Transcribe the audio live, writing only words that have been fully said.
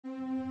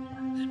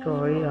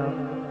Story of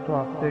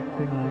Prophet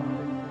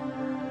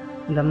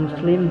Noah. The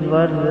Muslims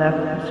were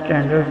left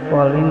stranded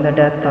following the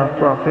death of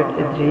Prophet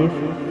Idris,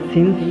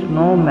 since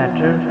no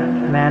matter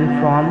man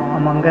from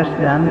amongst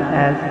them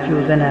as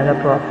chosen as a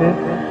prophet.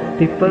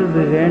 People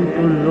began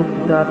to look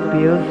the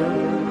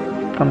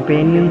pious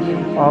companions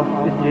of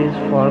Idris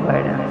for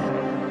guidance.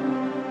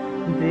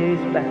 They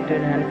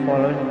respected and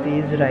followed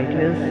these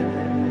righteous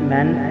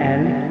men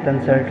and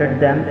consulted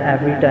them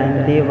every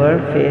time they were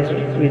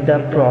faced with a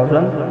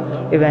problem.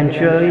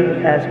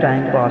 Eventually, as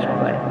time passed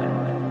by,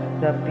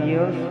 the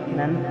pious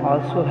men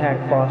also had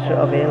passed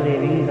away,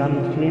 leaving the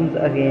Muslims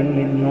again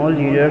with no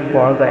leader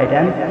for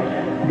guidance.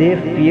 They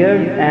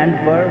feared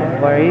and were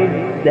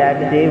worried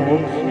that they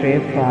would stray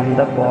from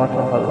the path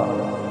of Allah.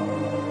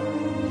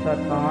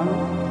 Satan,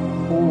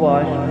 who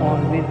was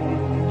on with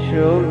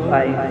shrewd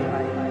eyes,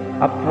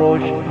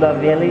 approached the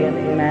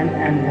valiant men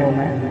and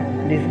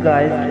women,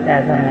 disguised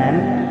as a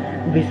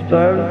man,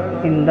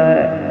 whispered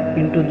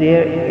into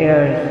their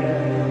ears,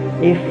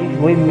 "If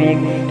we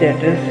make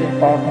status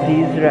of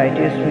these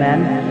righteous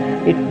men,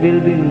 it will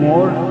be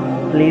more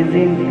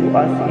pleasing to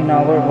us in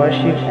our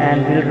worship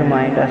and will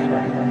remind us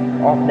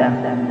of them."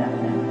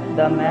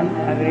 The men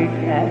agreed,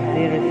 as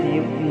they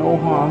received no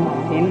harm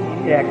in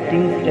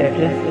erecting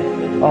statues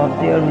of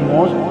their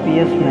most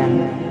pious men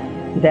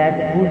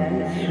that would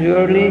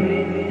surely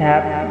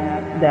help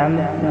them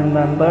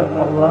remember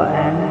Allah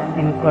and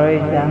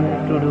encourage them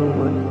to do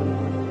good.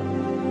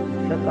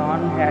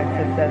 Satan had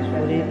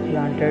successfully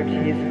planted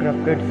his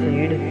corrupted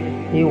seed.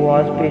 He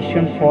was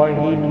patient, for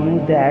he knew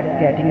that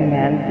getting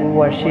man to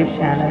worship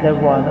another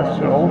was a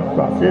slow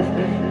process.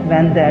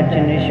 When that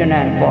generation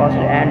had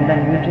passed and the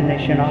new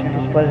generation of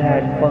people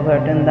had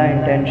forgotten the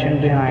intention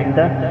behind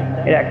the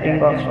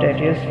erecting of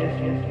statues,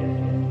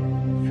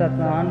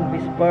 Satan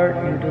whispered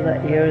into the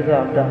ears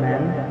of the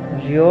men,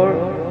 "Your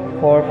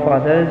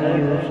forefathers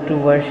used to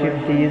worship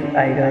these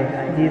idols.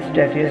 These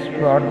statues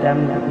brought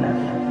them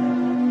goodness."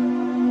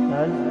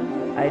 Thus,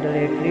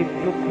 idolatry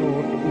took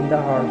root in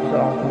the hearts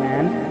of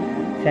man.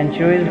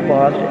 Centuries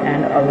passed,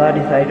 and Allah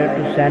decided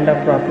to send a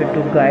prophet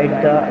to guide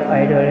the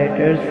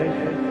idolaters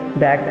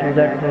back to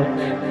the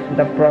truth.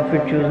 The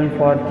prophet chosen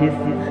for this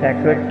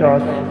sacred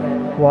task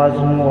was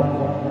Noah.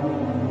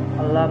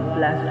 Allah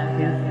blessed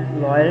his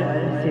loyal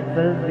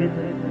disciples with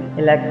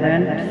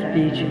eloquent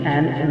speech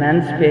and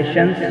immense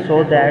patience,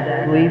 so that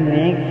we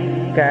may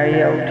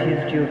carry out his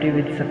duty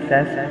with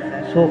success.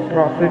 So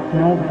Prophet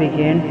Noah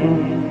began to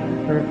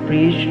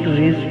preach to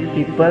his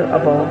people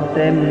about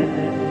the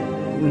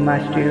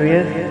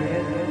mysterious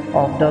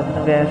of the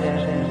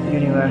vast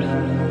universe.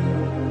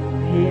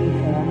 He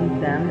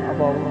informed them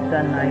about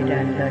the night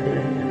and the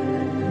day,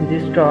 the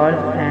stars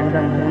and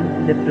the moon,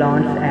 the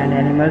plants and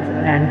animals,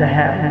 and the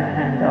heaven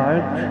and the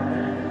earth.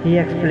 He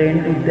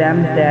explained to them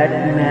that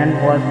man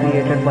was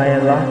created by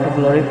Allah to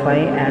glorify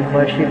and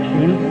worship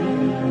Him.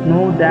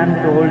 Noah then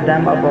told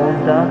them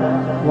about the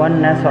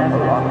oneness of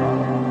Allah,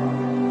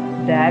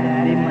 that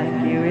the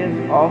mysteries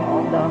of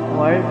the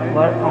world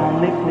were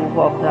only proof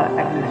of the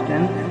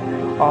existence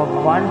of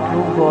one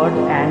true God,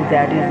 and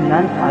that is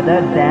none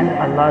other than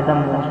Allah the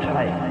Most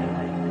High.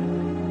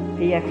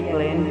 He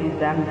explained to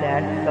them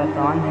that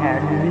Satan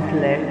had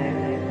misled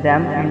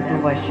them into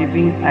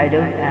worshipping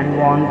idols and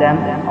warned them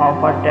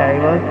of a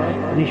terrible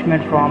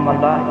punishment from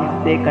Allah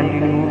if they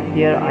continued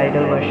their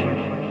idol worship.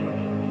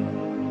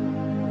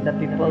 The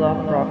people of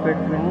Prophet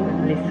Noah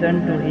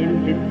listened to him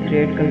with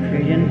great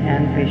confusion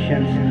and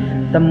patience.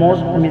 The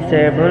most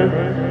miserable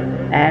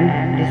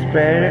and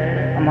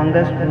despaired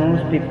amongst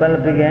Noah's people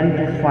began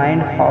to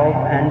find hope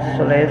and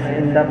solace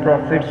in the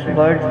Prophet's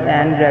words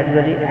and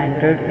gradually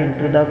entered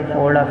into the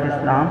fold of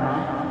Islam,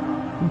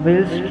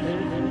 whilst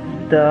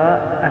the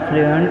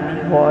affluent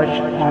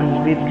watched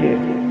on with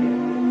grief.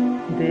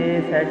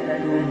 They said to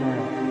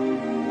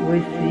Noah, "We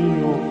see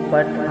you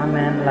but a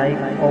man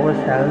like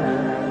ourselves."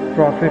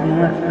 Prophet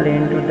Noah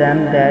explained to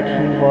them that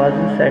he was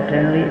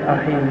certainly a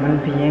human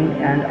being,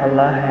 and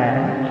Allah had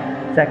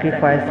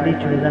sacrificially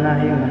chosen a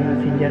human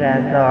messenger,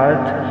 as the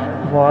earth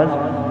was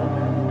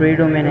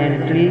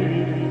predominantly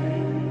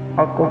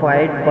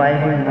occupied by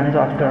humans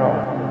after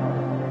all.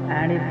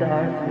 And if the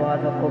earth was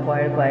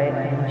occupied by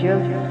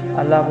angels,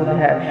 Allah would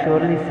have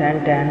surely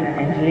sent an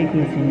angelic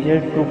messenger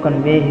to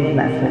convey his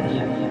message.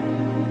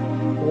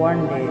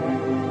 One day,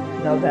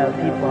 the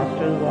wealthy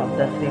pastors of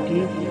the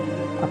city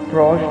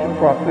approached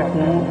Prophet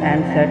Noah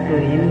and said to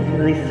him,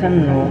 "Listen,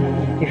 Noah,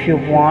 if you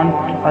want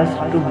us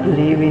to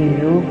believe in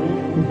you,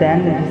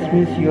 then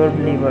dismiss your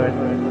believers.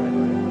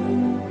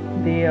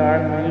 They are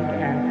meek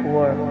and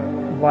poor,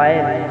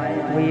 while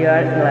we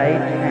are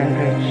light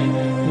and rich.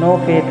 No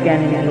faith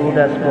can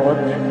include us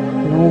both."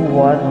 Noah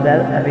was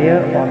well aware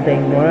of the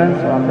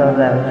ignorance of the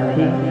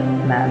wealthy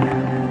man.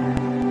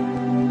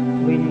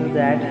 We knew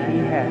that he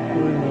had to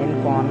remain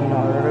calm in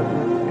order to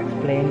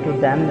explain to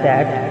them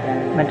that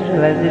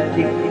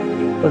materialistic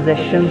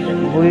possessions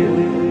were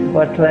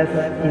worthless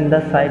in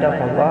the sight of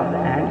Allah,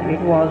 and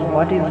it was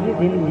what is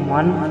within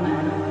one's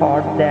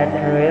heart that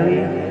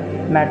really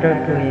mattered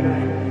to him.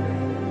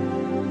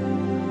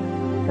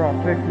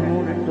 Prophet Nuh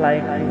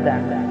replied to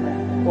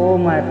them, O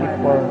my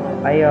people,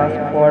 I ask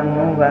for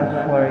no wealth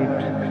for it.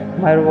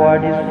 My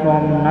reward is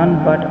from none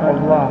but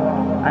Allah.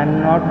 I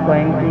am not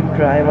going to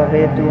drive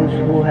away those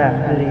who have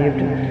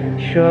believed.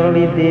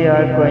 Surely they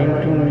are going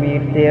to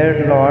meet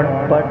their Lord,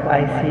 but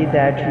I see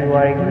that you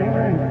are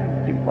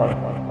ignorant people.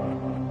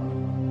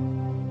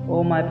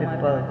 O my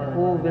people,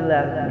 who will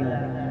help me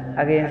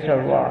against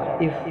Allah?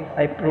 If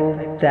I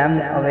prove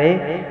them away,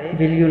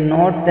 will you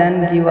not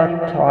then give a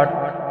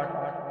thought?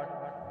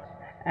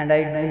 And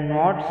I do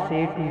not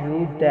say to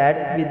you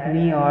that with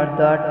me are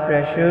the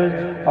treasures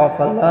of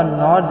Allah,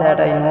 nor that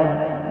I know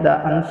the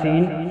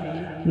unseen,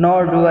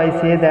 nor do I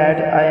say that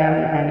I am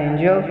an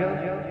angel,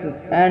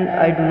 and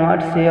I do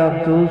not say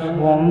of those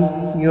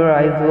whom your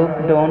eyes look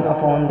down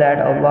upon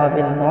that Allah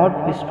will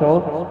not bestow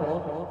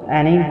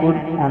any good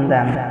on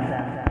them.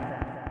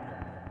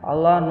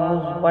 Allah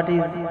knows what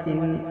is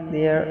in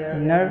their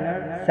inner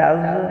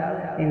selves.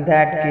 In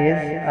that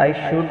case, I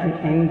should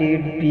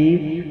indeed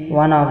be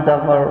one of the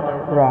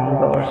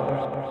wrongdoers.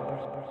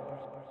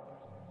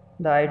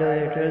 The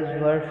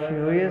idolaters were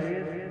furious.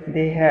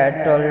 They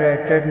had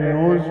tolerated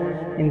Nuh's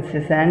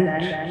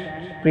incessant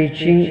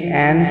preaching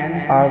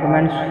and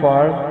arguments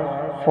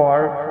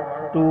for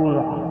too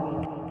long.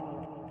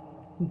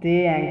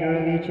 They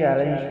angrily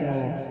challenged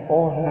Nuh,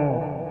 "Oh Nuh,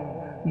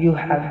 you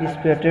have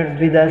disputed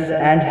with us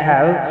and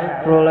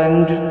have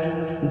prolonged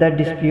the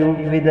dispute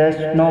with us.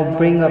 Now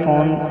bring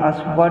upon us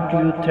what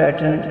you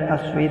threatened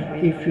us with,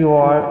 if you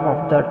are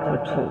of the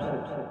truthful."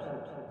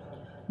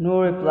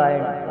 Nuh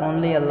replied,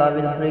 "Only Allah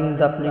will bring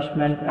the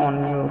punishment on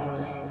you,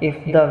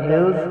 if the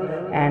wills,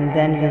 and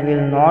then you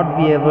will not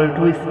be able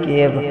to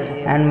escape,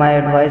 and my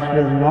advice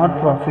will not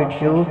profit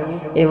you,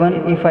 even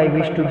if I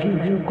wish to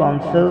give you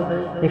counsel.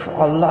 If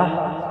Allah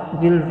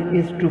will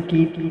is to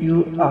keep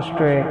you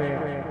astray,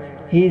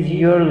 He is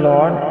your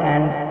Lord,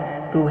 and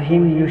to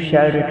Him you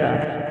shall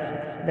return."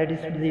 The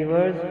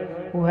disbelievers,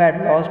 who had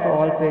lost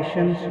all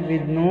patience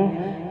with Nuh,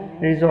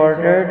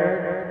 resorted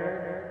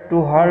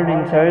to hurl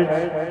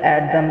insults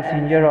at the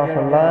Messenger of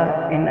Allah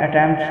in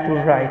attempts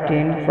to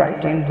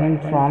frighten him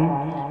from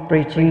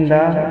preaching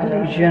the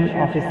religion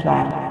of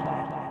Islam.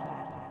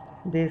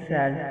 They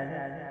said,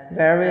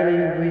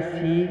 "Verily we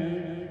see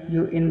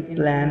you in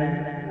plain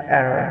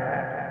error."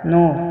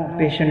 Nuh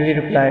patiently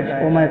replied,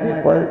 "O my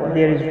people,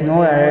 there is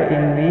no error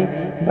in me,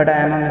 but I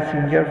am a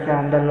messenger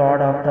from the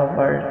Lord of the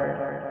world.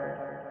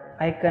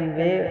 I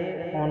convey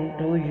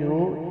unto you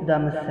the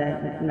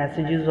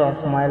messages of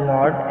my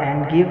Lord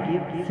and give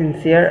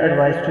sincere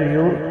advice to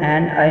you,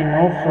 and I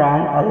know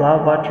from Allah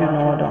what you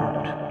know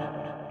not."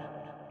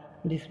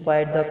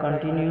 Despite the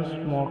continuous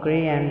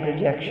mockery and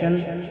rejection,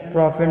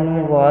 Prophet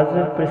Nuh was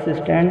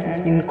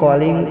persistent in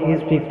calling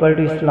his people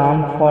to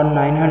Islam for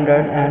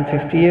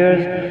 950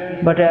 years,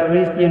 but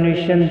every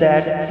generation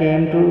that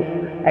came to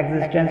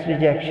existence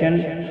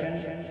rejection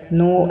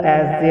Nuh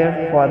as their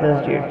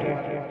fathers did.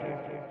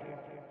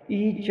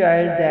 Each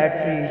child that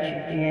reached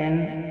an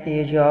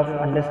age of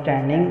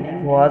understanding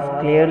was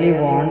clearly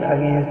warned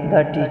against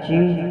the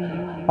teaching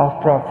of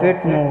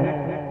Prophet Nuh.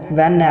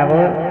 Whenever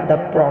the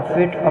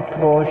Prophet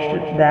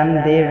approached them,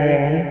 they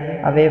ran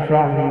away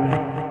from him.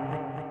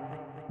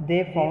 They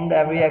found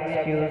every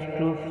excuse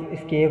to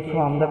escape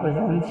from the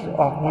presence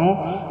of Nuh.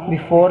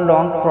 Before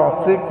long,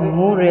 Prophet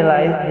Nuh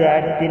realized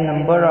that the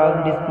number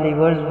of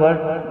disbelievers were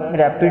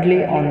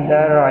rapidly on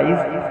the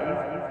rise,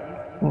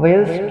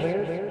 whilst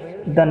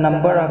the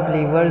number of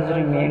believers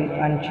remained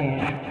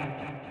unchanged.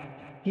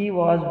 He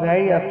was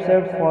very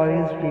upset for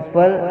his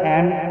people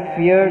and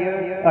feared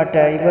a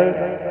terrible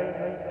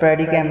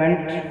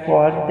predicament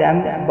for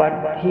them, but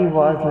he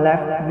was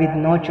left with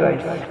no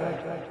choice.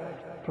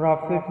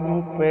 Prophet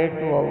Nuh prayed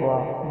to Allah,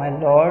 "My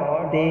Lord,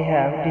 they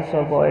have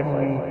disobeyed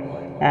me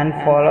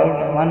and followed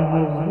one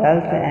whose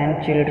wealth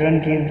and children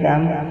give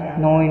them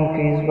no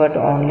increase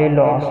but only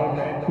loss.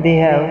 They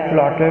have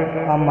plotted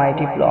a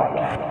mighty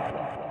plot.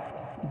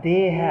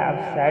 They have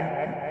said,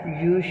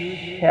 you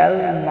shall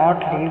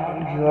not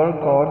leave your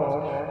gods,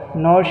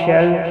 nor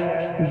shall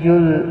you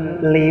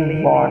leave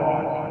what?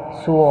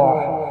 Suah,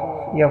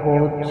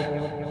 Yahud,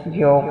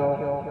 Yog,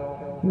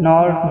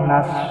 nor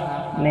Nasr,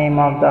 name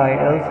of the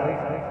idols.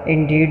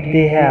 Indeed,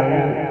 they have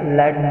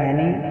led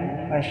many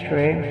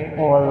astray.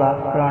 O Allah,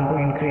 grant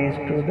increase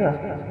to the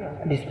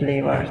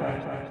disbelievers."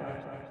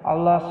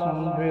 Allah soon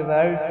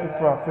revealed to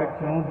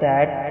Prophet Nuh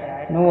that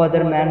no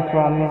other man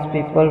from his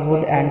people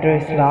would enter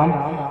Islam.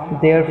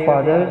 Their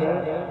fathers,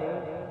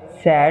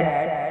 sad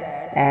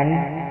and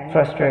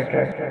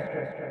frustrated.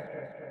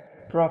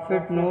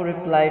 Prophet Nuh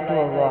replied to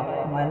Allah,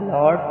 "My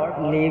Lord,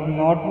 leave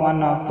not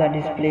one of the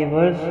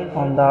disbelievers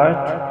on the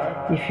earth.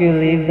 If you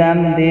leave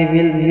them, they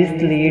will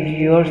mislead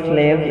your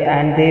slaves,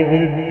 and they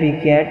will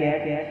beget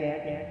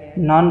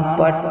none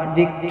but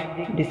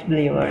wicked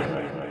disbelievers."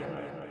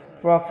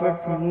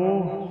 Prophet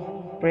Nuh's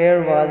prayer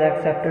was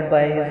accepted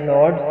by his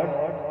Lord.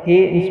 He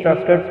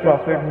instructed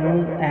Prophet Nuh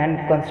and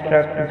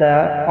construct the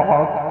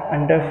ark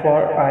under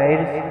our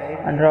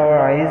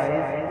eyes,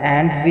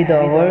 and with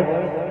our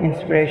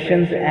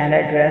inspirations and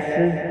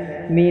addresses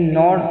me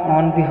not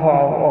on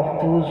behalf of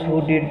those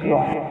who did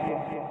wrong.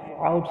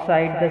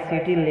 Outside the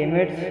city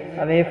limits,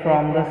 away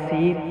from the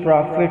sea,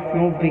 Prophet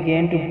Nuh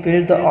began to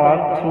build the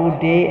ark through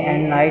day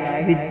and night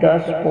with the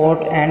support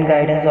and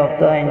guidance of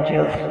the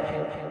angels.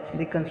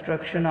 The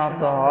construction of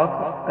the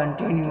ark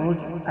continued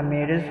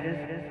amidst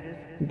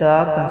the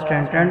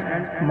constant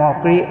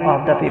mockery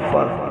of the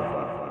people.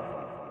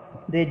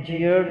 They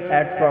jeered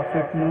at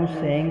Prophet Nuh,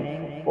 saying,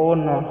 "Oh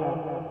no,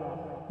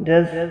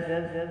 does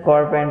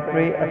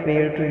carpentry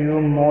appeal to you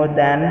more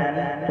than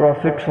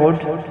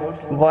prophethood?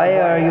 Why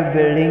are you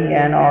building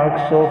an ark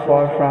so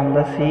far from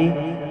the sea?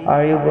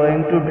 Are you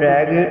going to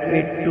drag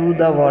it to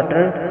the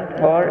water,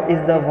 or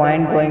is the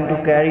wind going to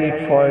carry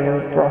it for you?"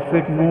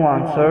 Prophet Nuh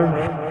answered,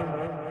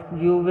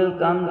 "You will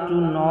come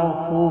to know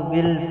who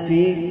will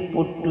be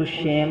put to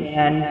shame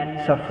and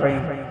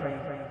suffering."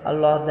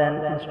 Allah then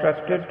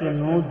instructed to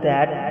Nuh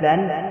that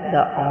when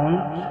the Aun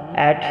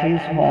at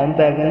his home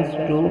begins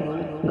to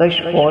gush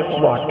forth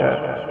water,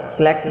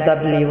 collect the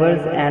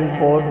believers and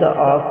board the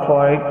ark,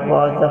 for it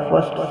was the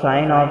first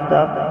sign of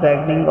the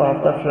beginning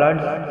of the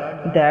floods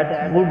that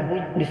would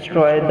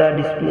destroy the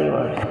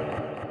disbelievers.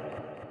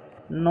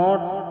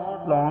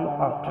 Not long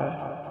after,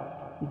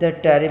 the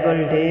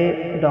terrible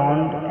day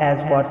dawned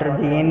as water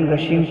began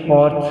gushing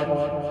forth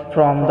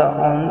from the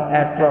Aun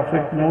at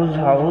Prophet Nuh's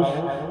house.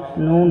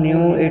 Nuh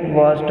knew it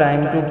was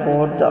time to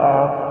board the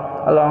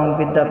ark along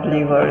with the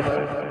believers.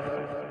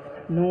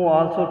 Nuh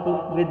also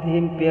took with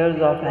him pairs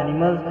of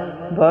animals,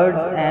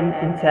 birds and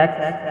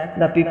insects.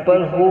 The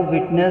people who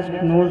witnessed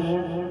Nuh's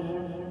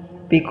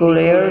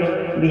peculiar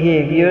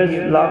behaviors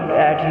laughed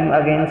at him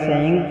again,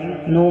 saying,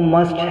 "Nuh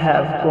must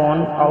have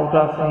gone out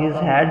of his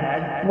head.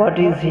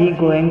 What is he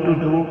going to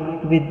do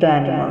with the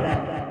animals?"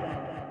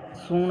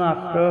 Soon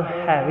after,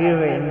 heavy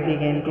rain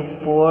began to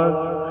pour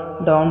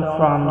down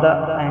from the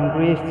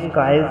angry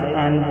skies,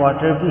 and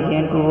water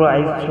began to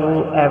rise through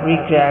every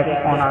crack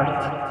on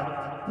earth.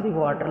 The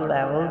water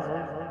levels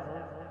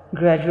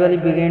gradually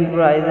began to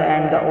rise,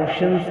 and the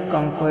oceans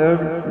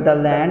conquered the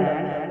land.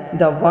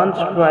 The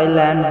once dry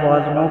land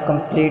was now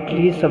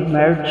completely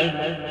submerged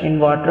in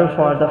water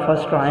for the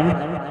first time.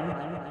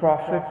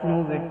 Prophet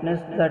Nuh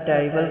witnessed the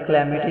terrible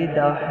calamity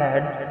that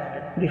had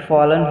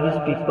befallen his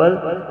people.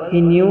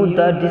 He knew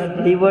the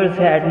disbelievers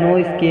had no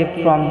escape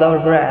from the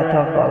wrath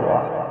of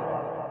Allah.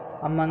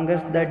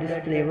 Amongst the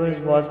disbelievers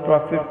was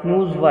Prophet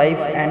Nuh's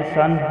wife and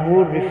son, who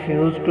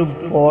refused to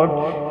board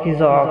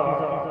his ark.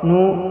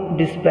 Nuh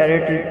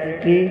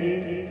desperately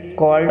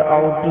called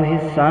out to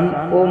his son,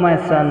 "O my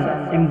son,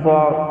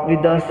 embark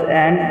with us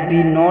and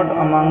be not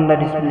among the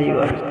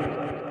disbelievers."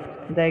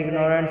 The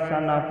ignorant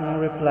son of Nuh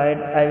replied,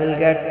 "I will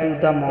get to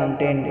the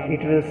mountain.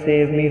 It will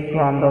save me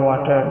from the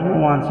water."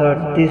 Nuh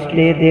answered, "This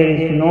day there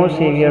is no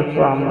savior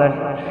from the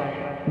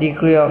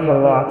decree of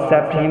Allah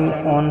except him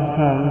on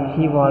whom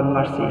he was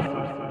mercy.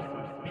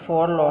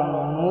 Before long,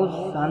 Nuh's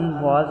son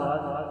was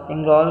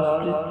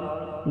engulfed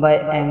by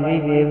angry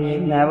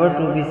waves, never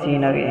to be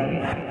seen again.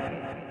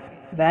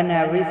 When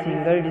every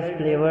single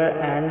disbeliever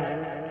and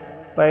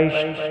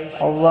perished,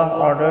 Allah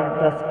ordered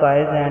the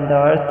skies and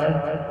the earth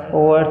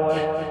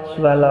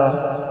swallow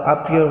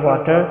up your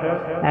water,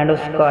 and the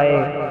sky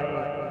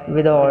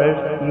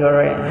withhold your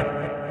rain.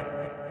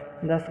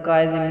 The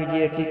skies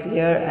immediately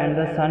cleared, and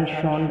the sun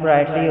shone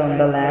brightly on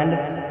the land.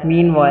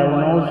 Meanwhile,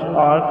 Noah's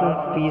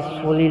ark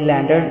peacefully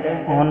landed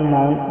on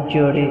Mount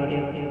Judi.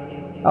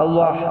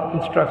 Allah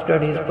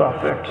instructed his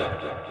prophet,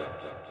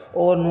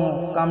 "O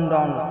Noah, come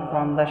down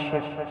from the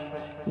ship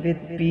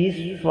with peace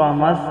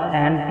from us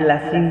and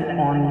blessing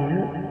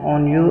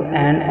on you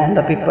and on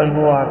the people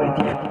who are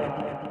with you."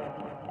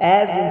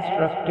 As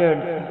instructed,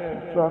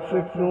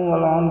 Prophet Noah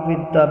along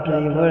with the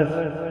believers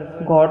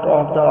got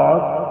off the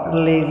ark,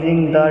 releasing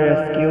the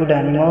rescued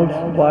animals,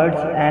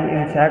 birds and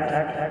insects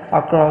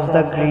across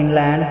the green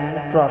land.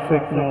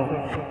 Prophet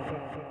Noah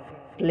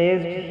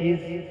placed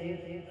his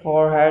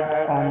forehead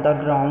on the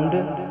ground,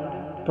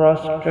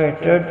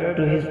 prostrated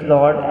to his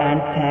Lord,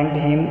 and thanked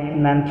him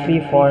immensely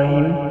for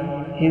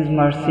his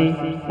mercy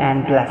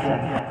and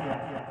blessing.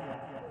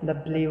 The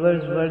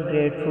believers were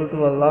grateful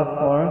to Allah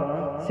for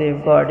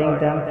safeguarding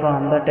them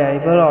from the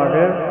terrible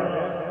order,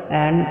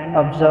 and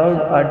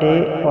observed a day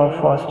of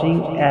fasting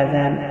as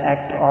an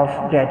act of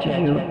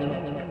gratitude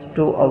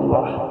to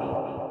Allah.